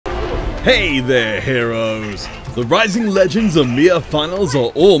Hey there, heroes! The Rising Legends EMEA finals are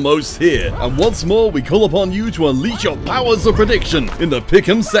almost here, and once more we call upon you to unleash your powers of prediction in the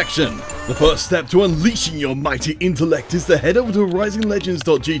Pick'em section. The first step to unleashing your mighty intellect is to head over to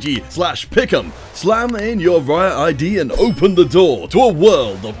risinglegends.gg/pick'em, slam in your Riot ID and open the door to a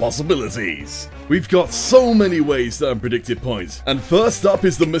world of possibilities. We've got so many ways to earn predicted points, and first up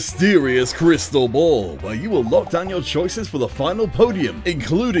is the mysterious Crystal Ball, where you will lock down your choices for the final podium,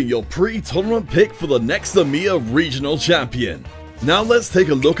 including your pre-tournament pick for the next EMEA regional champion. Now let's take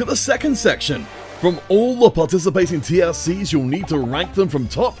a look at the second section. From all the participating TLCs, you'll need to rank them from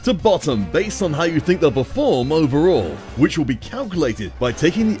top to bottom based on how you think they'll perform overall, which will be calculated by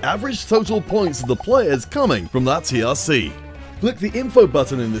taking the average total points of the players coming from that TLC. Click the info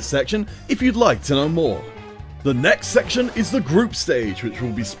button in this section if you'd like to know more. The next section is the group stage, which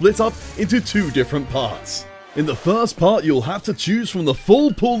will be split up into two different parts. In the first part, you'll have to choose from the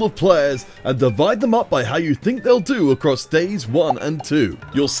full pool of players and divide them up by how you think they'll do across days 1 and 2.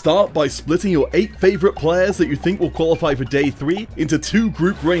 You'll start by splitting your 8 favourite players that you think will qualify for day 3 into 2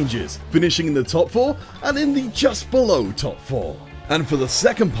 group ranges, finishing in the top 4 and in the just below top 4. And for the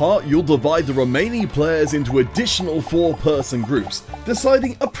second part, you'll divide the remaining players into additional 4-person groups,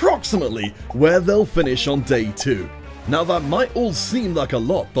 deciding approximately where they'll finish on day 2. Now that might all seem like a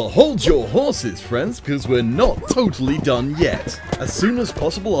lot, but hold your horses, friends, because we're not totally done yet. As soon as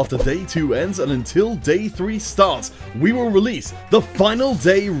possible after day 2 ends and until day 3 starts, we will release the final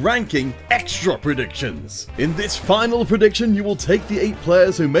day ranking extra predictions. In this final prediction, you will take the 8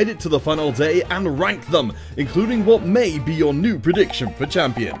 players who made it to the final day and rank them, including what may be your new prediction for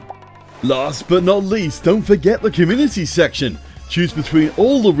champion. Last but not least, don't forget the community section. Choose between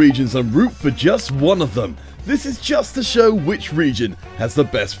all the regions and root for just one of them. This is just to show which region has the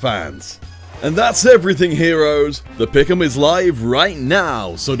best fans. And that's everything, heroes. The Pick'em is live right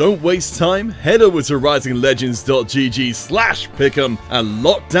now, so don't waste time. Head over to risinglegends.gg/pick'em and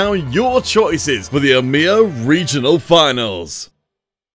lock down your choices for the EMEA Regional Finals.